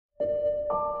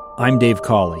I'm Dave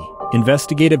Cawley,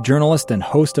 investigative journalist and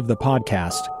host of the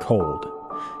podcast Cold.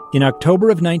 In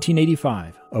October of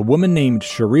 1985, a woman named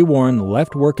Cherie Warren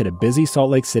left work at a busy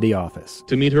Salt Lake City office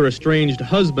to meet her estranged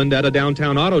husband at a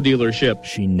downtown auto dealership.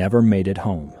 She never made it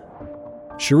home.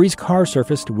 Cherie's car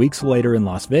surfaced weeks later in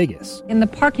Las Vegas. In the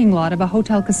parking lot of a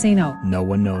hotel casino. No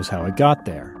one knows how it got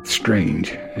there. Strange.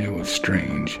 It was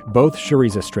strange. Both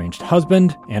Cherie's estranged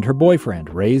husband and her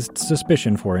boyfriend raised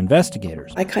suspicion for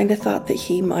investigators. I kind of thought that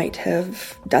he might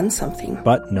have done something.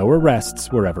 But no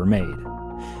arrests were ever made.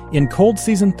 In Cold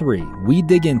Season 3, we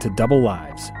dig into double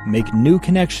lives, make new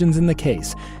connections in the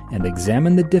case, and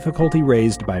examine the difficulty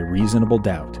raised by reasonable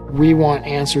doubt. We want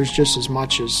answers just as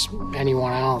much as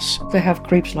anyone else. They have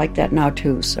creeps like that now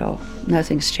too, so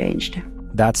nothing's changed.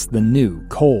 That's the new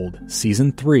Cold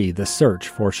Season 3, The Search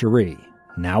for Cherie,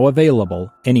 now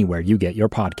available anywhere you get your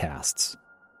podcasts.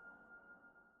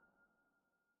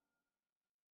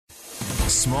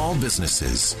 Small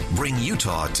businesses bring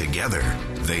Utah together.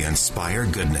 They inspire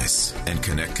goodness and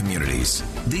connect communities.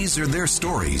 These are their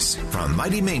stories from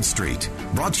Mighty Main Street,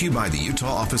 brought to you by the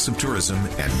Utah Office of Tourism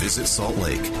and Visit Salt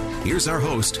Lake. Here's our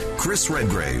host, Chris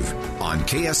Redgrave, on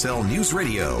KSL News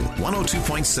Radio,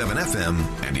 102.7 FM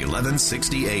and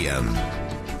 1160 AM.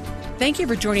 Thank you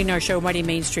for joining our show, Mighty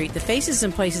Main Street, the faces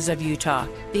and places of Utah.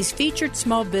 These featured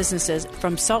small businesses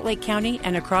from Salt Lake County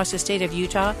and across the state of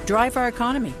Utah drive our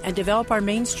economy and develop our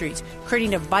main streets,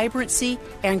 creating a vibrancy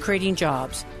and creating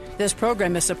jobs. This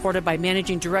program is supported by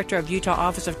Managing Director of Utah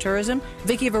Office of Tourism,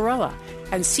 Vicki Varela,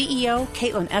 and CEO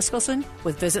Caitlin Eskelson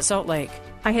with Visit Salt Lake.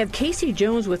 I have Casey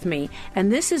Jones with me,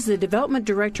 and this is the Development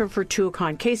Director for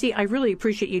Tuacahn. Casey, I really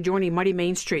appreciate you joining Mighty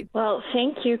Main Street. Well,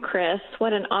 thank you, Chris.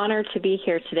 What an honor to be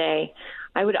here today.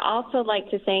 I would also like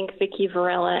to thank Vicki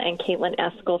Varela and Caitlin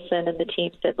Eskelson and the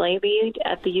teams that they lead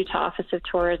at the Utah Office of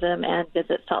Tourism and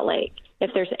Visit Salt Lake.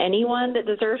 If there's anyone that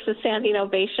deserves a standing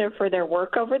ovation for their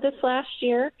work over this last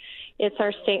year, it's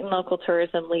our state and local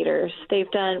tourism leaders. They've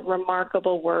done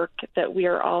remarkable work that we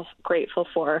are all grateful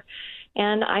for.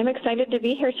 And I'm excited to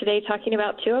be here today talking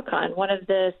about Tuacahn, one of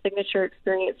the signature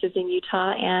experiences in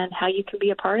Utah, and how you can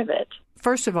be a part of it.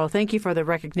 First of all, thank you for the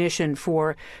recognition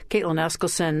for Caitlin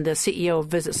Eskelson, the CEO of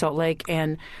Visit Salt Lake,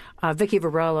 and Vicki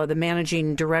Varela, the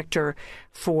Managing Director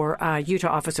for Utah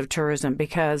Office of Tourism,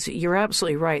 because you're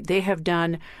absolutely right. They have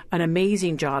done an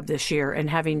amazing job this year in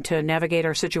having to navigate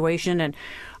our situation and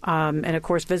of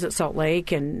course, Visit Salt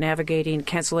Lake and navigating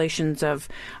cancellations of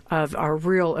our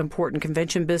real important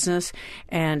convention business.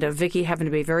 And Vicki having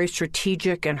to be very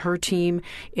strategic, and her team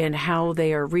in how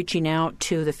they are reaching out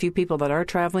to the few people that are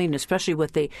traveling, especially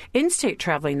with the in-state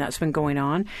traveling that's been going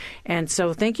on. And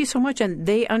so thank you so much. And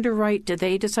they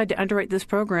decide to underwrite this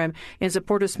program in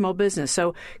support of small business.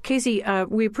 So, Casey,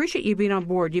 we appreciate you being on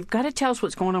board. You've got to tell us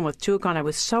what's going on with Tuacahn. I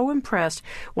was so impressed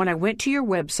when I went to your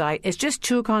website. It's just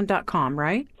tuacahn.com,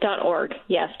 right? .org.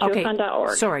 Yes, tuacahn.org.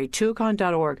 Okay. Sorry,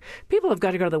 tuacahn.org. People have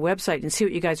got to go to the website and see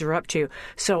what you guys are up to.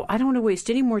 So I don't want to waste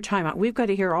any more time. We've got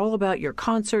to hear all about your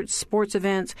concerts, sports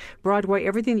events, Broadway,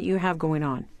 everything that you have going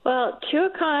on. Well,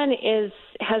 Tuacahn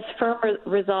has firm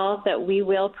resolve that we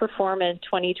will perform in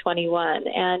 2021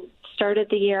 and started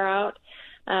the year out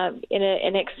in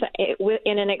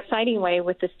an exciting way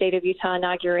with the State of Utah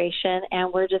inauguration,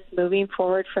 and we're just moving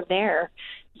forward from there.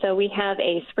 So we have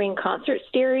a spring concert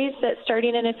series that's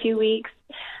starting in a few weeks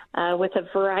with a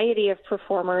variety of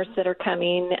performers that are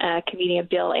coming. Comedian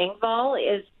Bill Engvall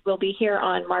will be here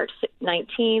on March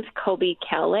 19th, Colby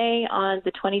Calais on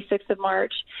the 26th of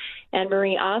March, and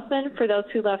Marie Osmond, for those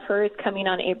who love her, is coming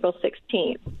on April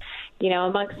 16th. You know,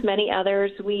 amongst many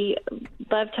others, we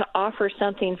love to offer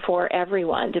something for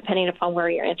everyone, depending upon where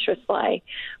your interests lie.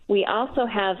 We also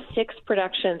have 6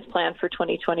 productions planned for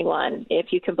 2021,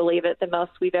 if you can believe it, the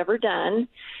most we've ever done,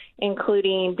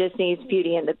 including Disney's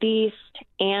Beauty and the Beast,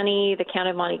 Annie, The Count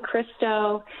of Monte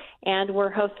Cristo, and we're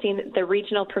hosting the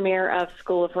regional premiere of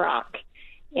School of Rock.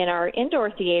 In our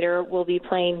indoor theater, we'll be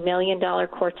playing $1 Million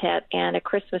Quartet and A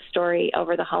Christmas Story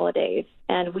over the holidays.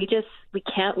 And we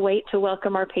can't wait to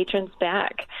welcome our patrons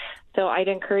back. So I'd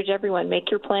encourage everyone,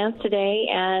 make your plans today,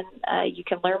 and you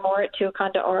can learn more at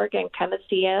tuacahn.org and come and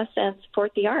see us and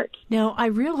support the arts. Now, I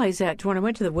realize that when I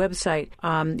went to the website,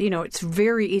 it's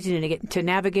very easy to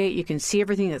navigate. You can see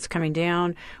everything that's coming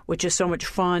down, which is so much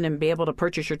fun, and be able to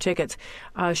purchase your tickets.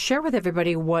 Share with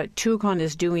everybody what Tuacahn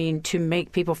is doing to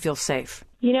make people feel safe.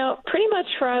 You know, pretty much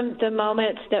from the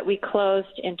moment that we closed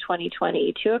in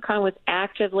 2020, Tuacahn was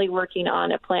actively working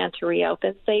on a plan to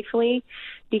reopen safely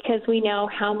because we know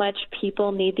how much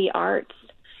people need the arts.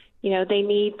 You know, they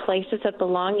need places of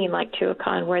belonging like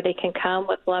Tuacahn where they can come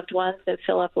with loved ones and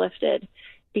feel uplifted.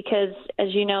 because,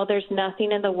 as you know, there's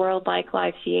nothing in the world like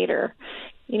live theater.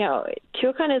 You know,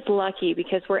 Tuacahn is lucky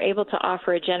because we're able to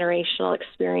offer a generational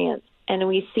experience, and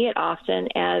we see it often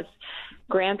as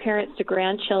grandparents to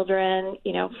grandchildren,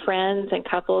 you know, friends and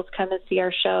couples come and see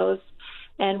our shows.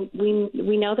 And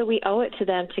we know that we owe it to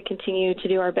them to continue to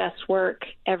do our best work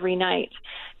every night.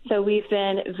 So we've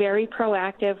been very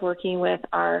proactive working with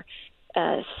our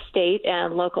state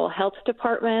and local health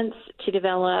departments to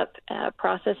develop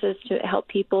processes to help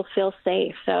people feel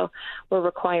safe. So we're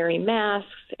requiring masks,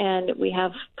 and we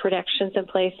have protections in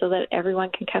place so that everyone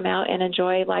can come out and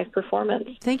enjoy live performance.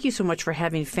 Thank you so much for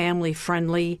having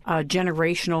family-friendly,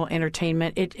 generational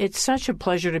entertainment. It's such a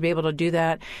pleasure to be able to do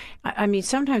that. I mean,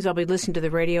 sometimes I'll be listening to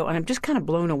the radio, and I'm just kind of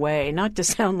blown away, not to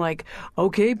sound like,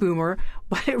 okay, boomer,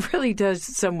 but it really does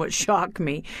somewhat shock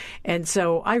me. And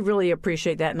so I really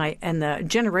appreciate that, and the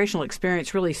generational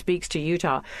experience really speaks to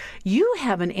Utah. You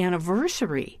have an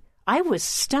anniversary. I was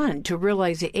stunned to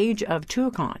realize the age of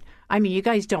Tuacahn. I mean, you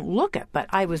guys don't look it, but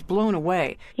I was blown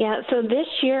away. Yeah, so this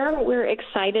year we're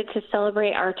excited to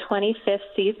celebrate our 25th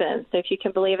season. So if you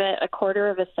can believe it, a quarter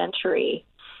of a century.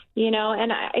 You know,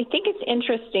 and I think it's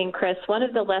interesting, Chris. One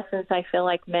of the lessons I feel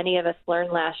like many of us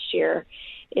learned last year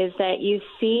is that you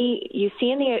see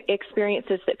in the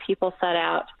experiences that people set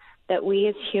out that we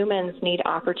as humans need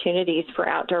opportunities for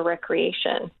outdoor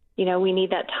recreation. You know, we need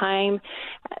that time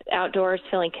outdoors,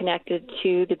 feeling connected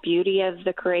to the beauty of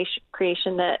the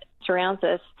creation that surrounds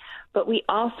us, but we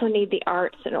also need the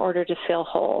arts in order to feel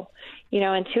whole. You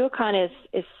know, and Tuacahn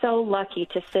is so lucky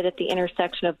to sit at the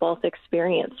intersection of both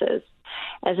experiences.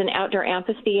 As an outdoor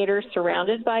amphitheater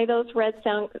surrounded by those red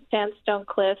sandstone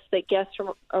cliffs that guests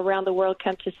from around the world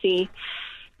come to see,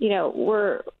 you know,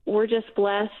 we're just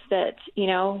blessed that, you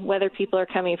know, whether people are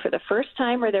coming for the first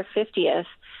time or their 50th,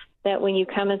 that when you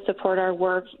come and support our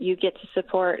work, you get to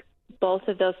support both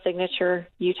of those signature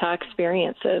Utah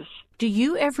experiences. Do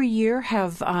you every year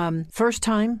have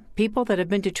first-time people that have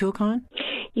been to Tuacahn?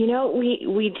 You know,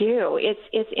 we do.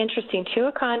 It's interesting.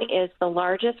 Tuacahn is the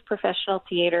largest professional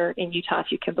theater in Utah, if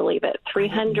you can believe it.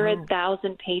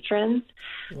 300,000 patrons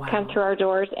come through our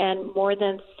doors, and more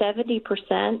than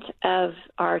 70% of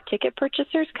our ticket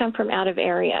purchasers come from out of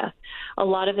area, a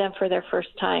lot of them for their first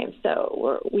time.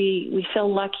 So we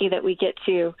feel lucky that we get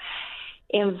to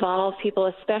involve people,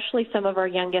 especially some of our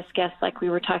youngest guests, like we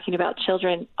were talking about,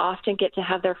 children, often get to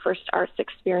have their first arts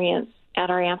experience at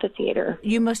our amphitheater.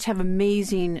 You must have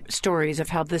amazing stories of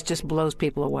how this just blows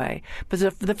people away. But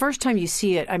the first time you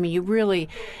see it, I mean, you really,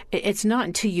 it's not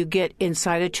until you get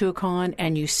inside of Tuacahn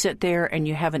and you sit there and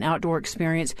you have an outdoor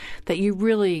experience that you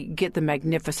really get the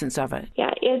magnificence of it.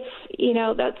 Yeah, it's, you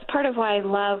know, that's part of why I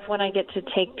love when I get to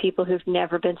take people who've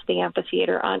never been to the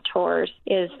amphitheater on tours,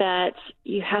 is that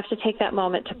you have to take that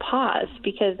moment to pause,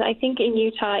 because I think in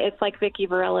Utah, it's like Vicki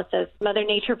Varela says, Mother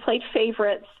Nature played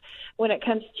favorites when it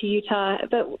comes to Utah.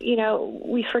 But, you know,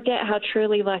 we forget how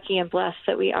truly lucky and blessed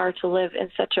that we are to live in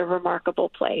such a remarkable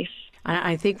place.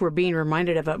 I think we're being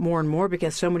reminded of it more and more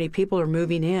because so many people are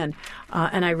moving in.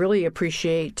 And I really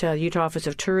appreciate Utah Office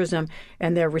of Tourism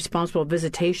and their Responsible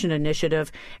Visitation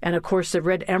Initiative. And, of course, the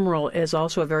Red Emerald is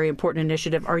also a very important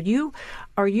initiative. Are you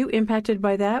impacted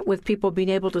by that, with people being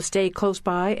able to stay close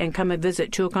by and come and visit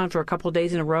Tuacahn for a couple of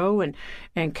days in a row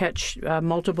and catch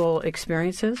multiple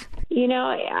experiences? You know,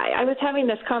 I was having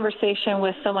this conversation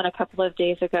with someone a couple of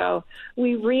days ago.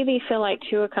 We really feel like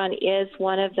Tuacahn is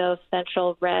one of those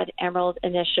central Red Emerald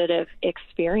Initiative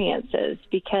experiences,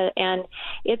 and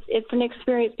it's an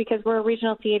experience because we're a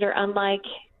regional theater unlike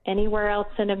anywhere else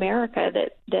in America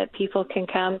that people can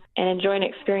come and enjoy an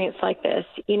experience like this,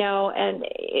 you know. And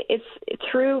it's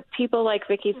through people like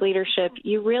Vicki's leadership,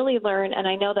 you really learn, and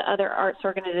I know that other arts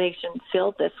organizations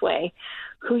feel this way,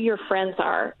 who your friends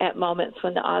are at moments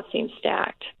when the odds seem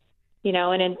stacked, you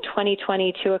know. And in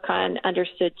 2020, Tuacahn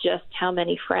understood just how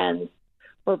many friends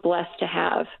we're blessed to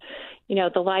have. You know,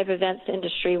 the live events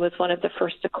industry was one of the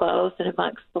first to close and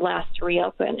amongst the last to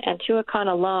reopen. And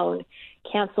Tuacahn alone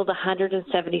canceled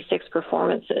 176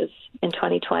 performances in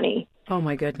 2020. Oh,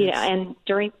 my goodness. Yeah, and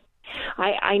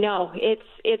I know,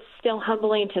 it's still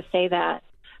humbling to say that.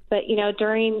 But, you know,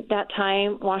 during that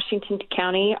time, Washington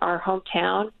County, our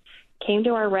hometown, came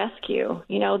to our rescue.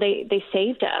 You know, they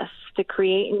saved us. The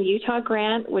Create in Utah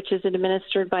grant, which is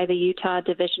administered by the Utah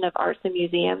Division of Arts and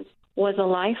Museums, was a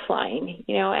lifeline,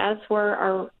 you know, as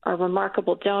were our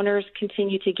remarkable donors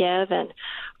continue to give, and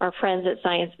our friends at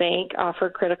Science Bank offer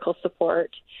critical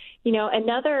support. You know,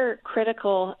 another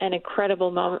critical and incredible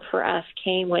moment for us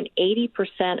came when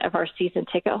 80% of our season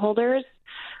ticket holders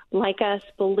like us,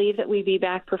 believed that we'd be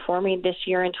back performing this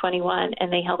year in 21,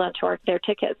 and they held on to their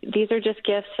tickets. These are just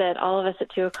gifts that all of us at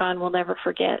Tuacahn will never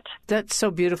forget. That's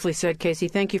so beautifully said, Casey.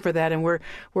 Thank you for that. And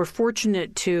we're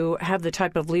fortunate to have the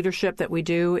type of leadership that we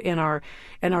do in our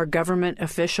government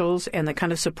officials, and the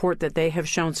kind of support that they have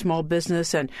shown small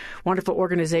business and wonderful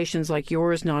organizations like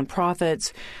yours,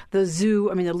 nonprofits, the zoo.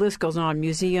 I mean, the list goes on,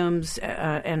 museums,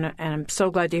 and I'm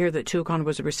so glad to hear that Tuacahn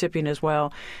was a recipient as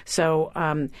well. So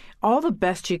all the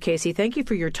best to you, Casey. Thank you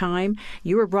for your time.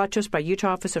 You were brought to us by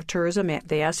Utah Office of Tourism.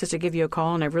 They asked us to give you a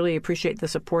call, and I really appreciate the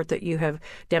support that you have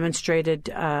demonstrated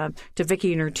to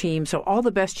Vicki and her team. So all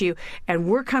the best to you. And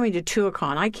we're coming to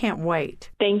Tuacahn. I can't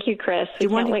wait. Thank you, Chris. We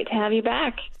can't wait to have you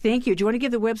back. Thank you. Do you want to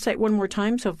give the website one more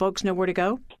time so folks know where to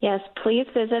go? Yes, please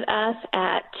visit us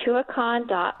at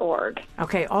tuacahn.org.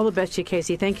 Okay, all the best to you,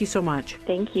 Casey. Thank you so much.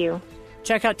 Thank you.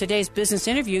 Check out today's business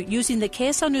interview using the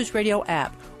KSL News Radio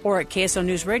app or at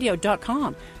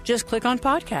kslnewsradio.com. Just click on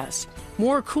podcasts.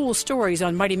 More cool stories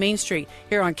on Mighty Main Street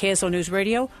here on KSL News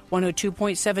Radio,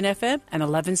 102.7 FM and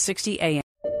 1160 AM.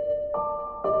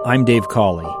 I'm Dave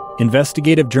Cawley,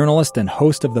 investigative journalist and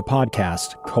host of the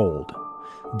podcast Cold.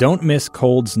 Don't miss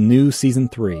Cold's new Season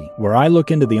 3, where I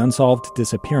look into the unsolved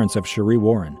disappearance of Sheree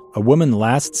Warren, a woman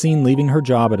last seen leaving her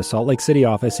job at a Salt Lake City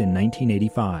office in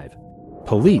 1985.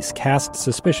 Police cast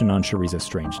suspicion on Sheree's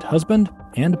estranged husband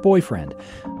and boyfriend,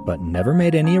 but never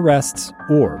made any arrests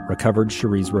or recovered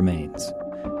Sheree's remains.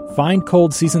 Find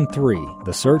Cold Season 3,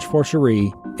 The Search for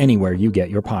Sheree, anywhere you get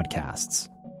your podcasts.